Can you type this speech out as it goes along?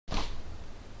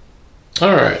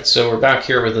Alright, so we're back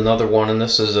here with another one, and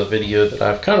this is a video that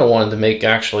I've kind of wanted to make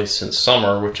actually since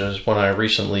summer, which is when I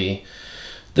recently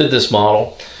did this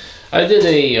model. I did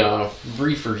a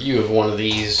brief review of one of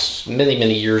these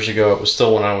many years ago. It was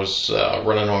still when I was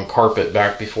running on carpet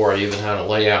back before I even had a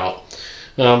layout.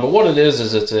 But what it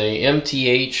is it's a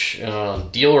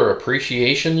MTH dealer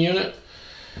appreciation unit,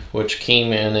 which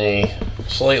came in a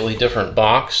slightly different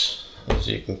box, as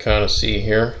you can kind of see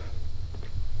here.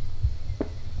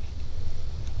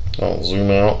 I'll zoom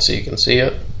out so you can see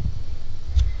it.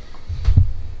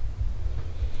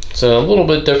 So a little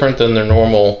bit different than their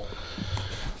normal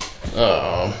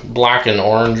black and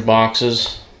orange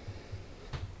boxes.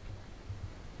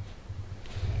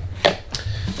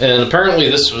 And apparently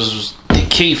the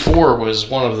K4 was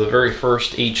one of the very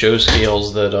first HO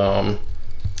scales that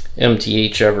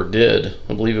MTH ever did.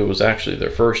 I believe it was actually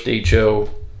their first HO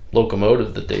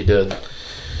locomotive that they did.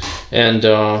 And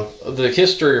the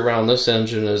history around this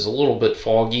engine is a little bit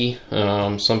foggy.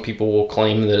 Some people will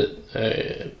claim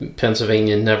that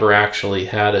Pennsylvania never actually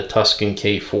had a Tuscan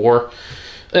K4.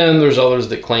 And there's others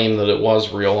that claim that it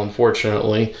was real,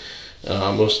 unfortunately.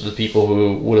 Most of the people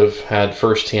who would have had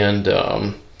firsthand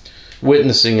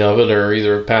witnessing of it are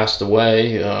either passed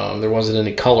away. There wasn't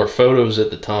any color photos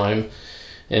at the time.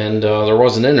 And there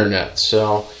wasn't internet.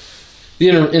 So the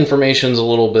information's a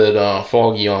little bit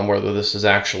foggy on whether this is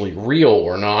actually real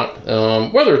or not.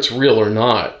 Whether it's real or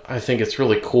not, I think it's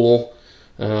really cool.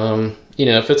 You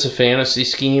know, if it's a fantasy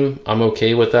scheme, I'm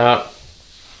okay with that.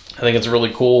 I think it's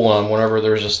really cool whenever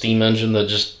there's a steam engine that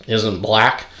just isn't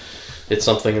black. It's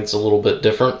something that's a little bit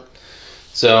different.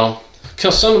 So,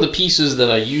 some of the pieces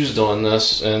that I used on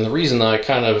this, and the reason that I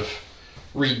kind of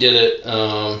redid it,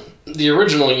 the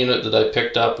original unit that I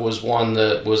picked up was one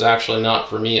that was actually not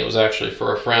for me. It was actually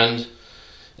for a friend.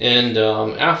 And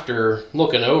after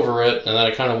looking over it, and then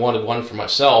I kind of wanted one for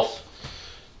myself,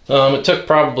 it took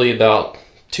probably about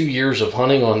 2 years of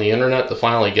hunting on the internet to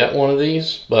finally get one of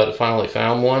these, but I finally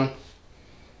found one.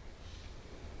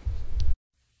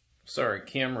 Sorry,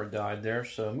 camera died there,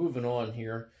 so moving on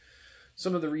here.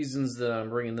 Some of the reasons that I'm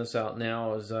bringing this out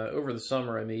now is over the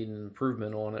summer I made an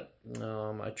improvement on it.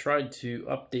 I tried to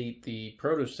update the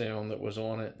Protosound that was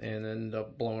on it and ended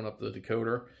up blowing up the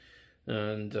decoder.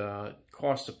 And it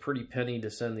cost a pretty penny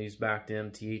to send these back to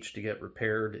MTH to get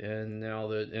repaired. And now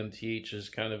that MTH has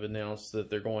kind of announced that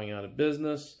they're going out of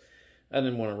business, I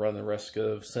didn't want to run the risk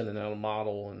of sending out a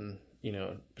model and, you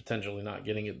know, potentially not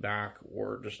getting it back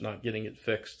or just not getting it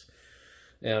fixed.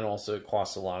 And also it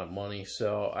costs a lot of money.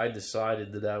 So I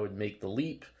decided that I would make the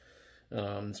leap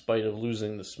in spite of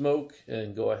losing the smoke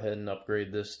and go ahead and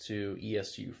upgrade this to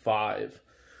ESU 5,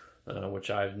 which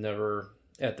I've never,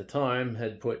 at the time,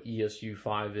 had put ESU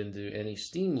 5 into any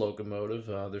steam locomotive.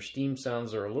 Their steam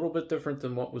sounds are a little bit different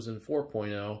than what was in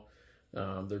 4.0.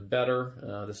 They're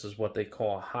better. This is what they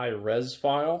call a high-res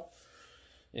file.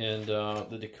 And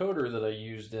the decoder that I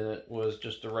used in it was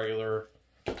just a regular,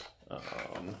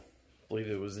 I believe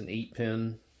it was an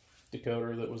 8-pin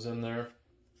decoder that was in there.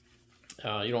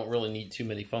 You don't really need too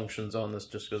many functions on this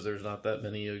just because there's not that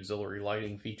many auxiliary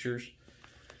lighting features.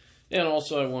 And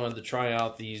also I wanted to try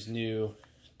out these new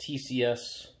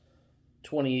TCS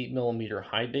 28mm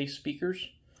high bass speakers,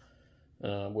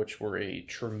 which were a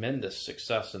tremendous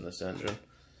success in this engine.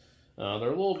 They're a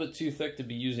little bit too thick to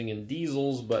be using in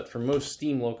diesels, but for most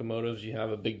steam locomotives you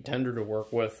have a big tender to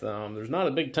work with. There's not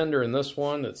a big tender in this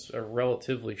one. It's a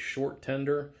relatively short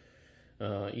tender,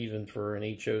 even for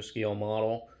an HO scale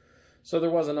model. So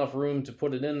there was enough room to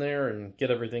put it in there and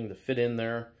get everything to fit in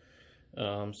there.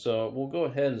 So we'll go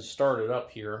ahead and start it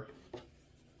up here.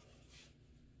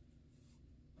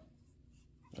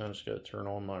 I'm just going to turn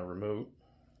on my remote.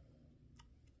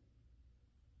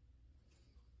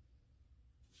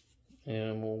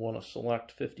 And we'll want to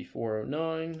select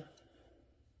 5409.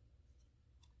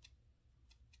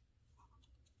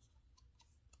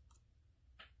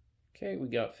 Okay, we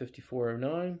got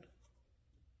 5409.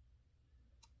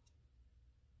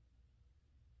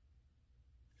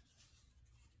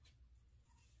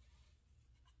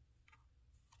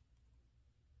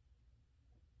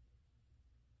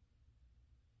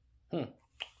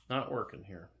 Not working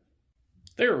here.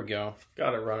 There we go.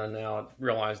 Got it running now. I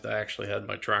realized I actually had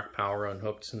my track power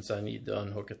unhooked since I need to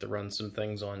unhook it to run some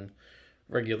things on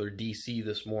regular DC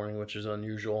this morning, which is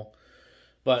unusual.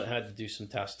 But I had to do some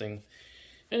testing.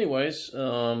 Anyways,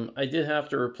 I did have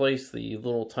to replace the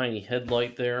little tiny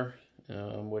headlight there,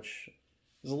 which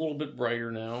is a little bit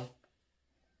brighter now.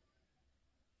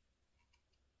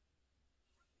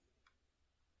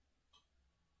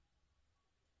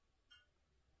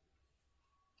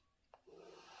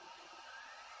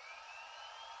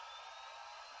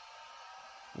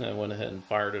 And I went ahead and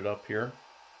fired it up here.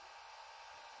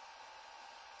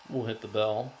 We'll hit the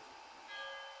bell.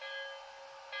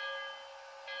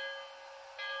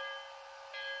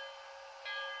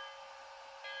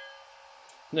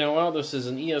 Now, while this is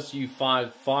an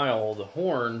ESU5 file, the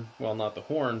horn, well, not the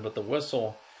horn, but the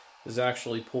whistle is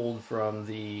actually pulled from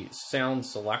the sound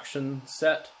selection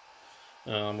set,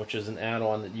 which is an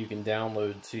add-on that you can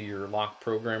download to your lock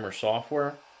programmer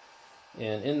software.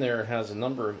 And in there it has a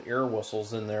number of air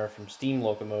whistles in there from steam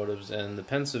locomotives, and the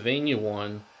Pennsylvania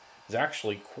one is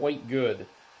actually quite good.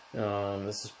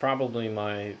 This is probably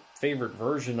my favorite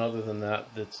version other than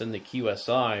that that's in the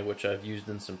QSI, which I've used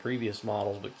in some previous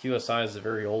models, but QSI is a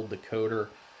very old decoder,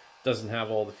 doesn't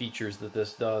have all the features that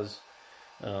this does.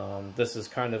 This is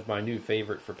kind of my new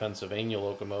favorite for Pennsylvania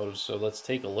locomotives, so let's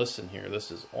take a listen here. This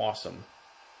is awesome.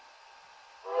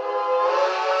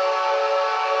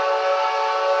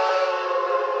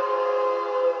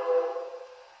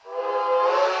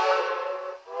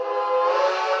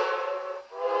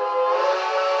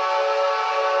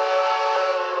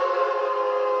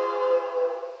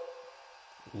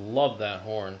 Love that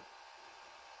horn.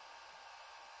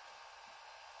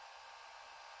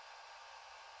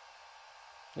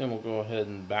 And we'll go ahead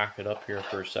and back it up here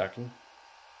for a second.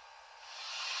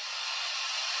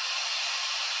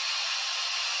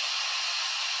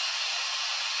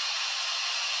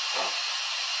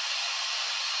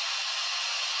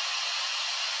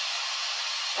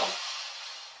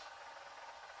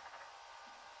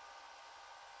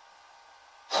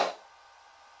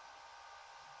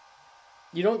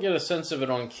 You don't get a sense of it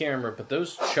on camera, but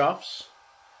those chuffs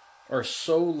are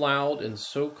so loud and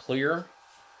so clear.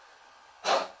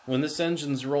 When this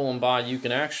engine's rolling by, you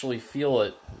can actually feel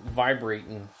it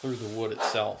vibrating through the wood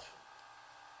itself.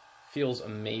 Feels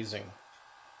amazing.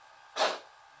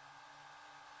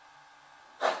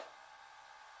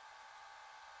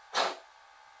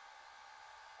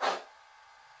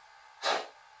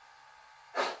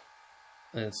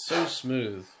 And it's so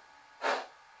smooth.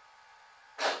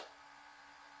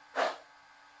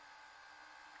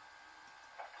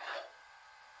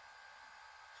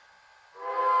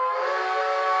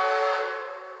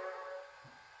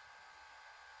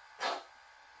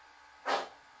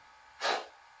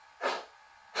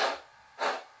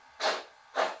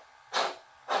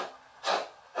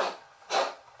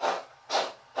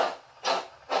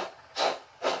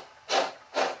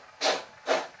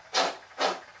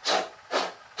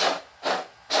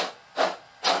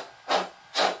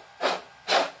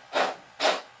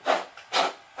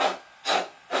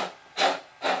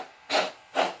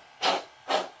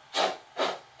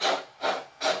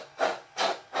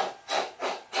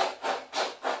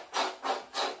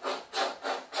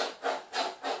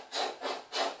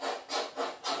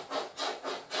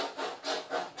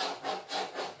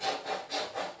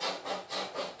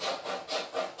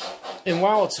 And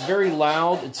while it's very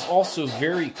loud, it's also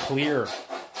very clear.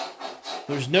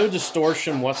 There's no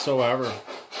distortion whatsoever.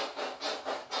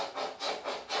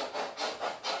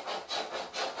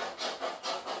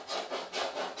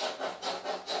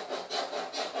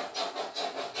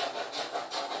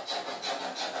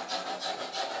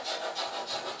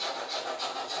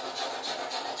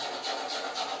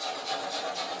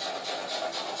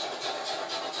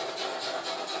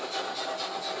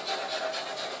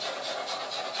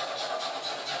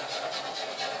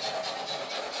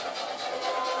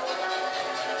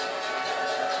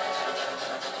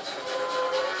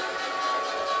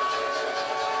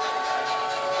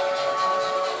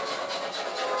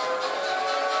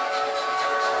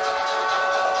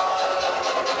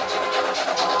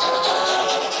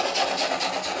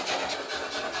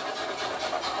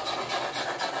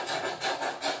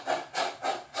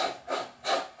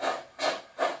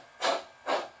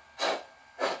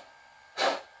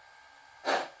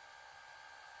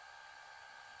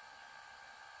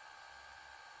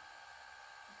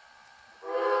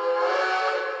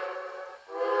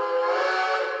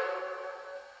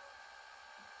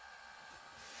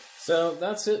 So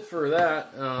that's it for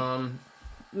that.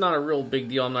 Not a real big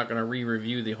deal. I'm not going to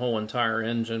re-review the whole entire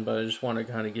engine, but I just want to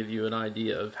kind of give you an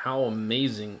idea of how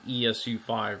amazing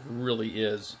ESU5 really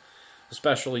is,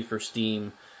 especially for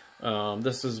steam.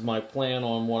 This is my plan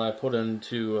on what I put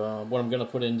into what I'm going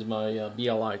to put into my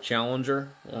BLI Challenger,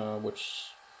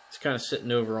 which is kind of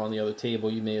sitting over on the other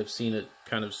table. You may have seen it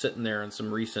kind of sitting there in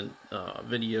some recent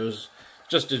videos,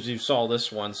 just as you saw this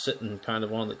one sitting kind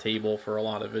of on the table for a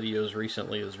lot of videos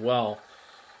recently as well.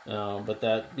 But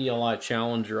that BLI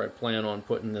Challenger, I plan on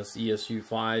putting this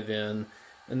ESU5 in,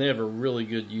 and they have a really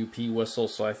good UP whistle,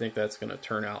 so I think that's going to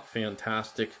turn out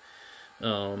fantastic.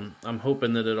 I'm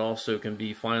hoping that it also can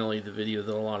be finally the video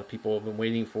that a lot of people have been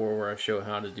waiting for, where I show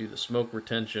how to do the smoke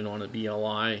retention on a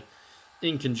BLI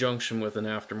in conjunction with an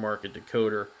aftermarket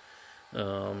decoder.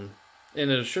 And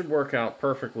it should work out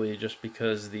perfectly, just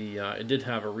because it did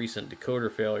have a recent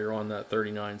decoder failure on that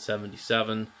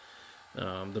 3977.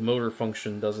 The motor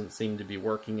function doesn't seem to be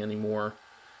working anymore,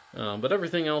 but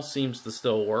everything else seems to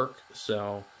still work,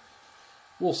 so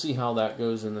we'll see how that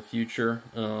goes in the future.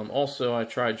 Also, I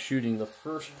tried shooting the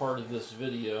first part of this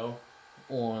video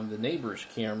on the neighbor's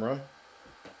camera,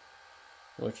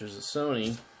 which is a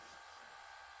Sony,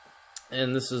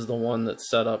 and this is the one that's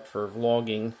set up for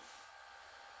vlogging,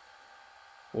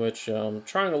 which I'm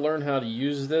trying to learn how to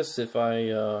use this. If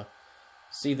I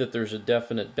see that there's a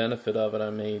definite benefit of it, I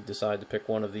may decide to pick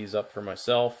one of these up for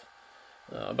myself.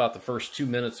 About the first 2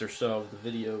 minutes or so of the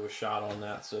video was shot on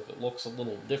that, so if it looks a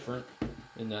little different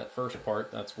in that first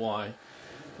part, that's why.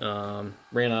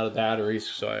 Ran out of batteries,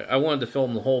 so I wanted to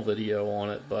film the whole video on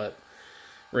it, but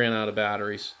ran out of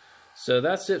batteries. So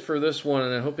that's it for this one,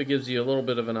 and I hope it gives you a little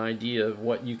bit of an idea of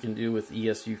what you can do with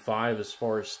ESU 5 as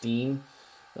far as steam.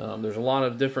 There's a lot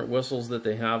of different whistles that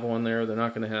they have on there. They're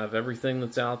not going to have everything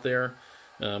that's out there,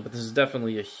 but this is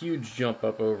definitely a huge jump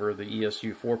up over the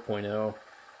ESU 4.0,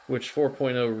 which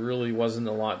 4.0 really wasn't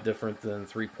a lot different than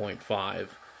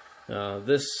 3.5.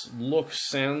 This looks,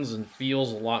 sounds, and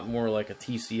feels a lot more like a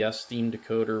TCS steam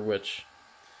decoder, which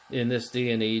in this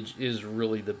day and age is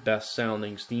really the best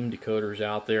sounding steam decoders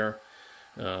out there.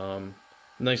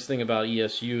 Nice thing about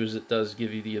ESU is it does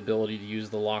give you the ability to use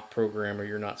the lock programmer.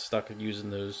 You're not stuck using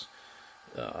those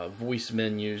voice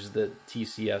menus that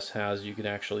TCS has. You can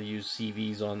actually use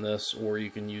CVs on this, or you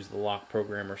can use the lock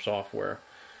programmer software.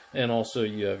 And also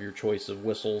you have your choice of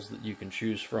whistles that you can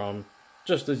choose from,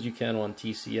 just as you can on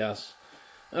TCS.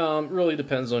 Really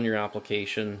depends on your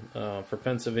application. For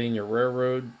Pennsylvania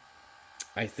Railroad,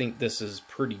 I think this is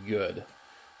pretty good.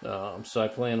 So I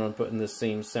plan on putting this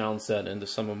same sound set into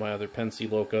some of my other Pennsy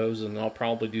Locos, and I'll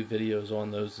probably do videos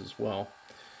on those as well.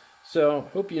 So,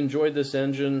 hope you enjoyed this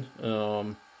engine.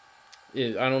 I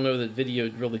don't know that video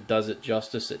really does it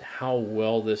justice at how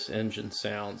well this engine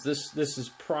sounds. This is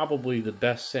probably the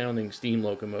best sounding steam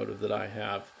locomotive that I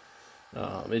have.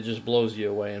 It just blows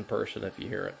you away in person if you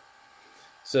hear it.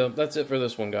 So, that's it for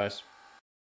this one, guys.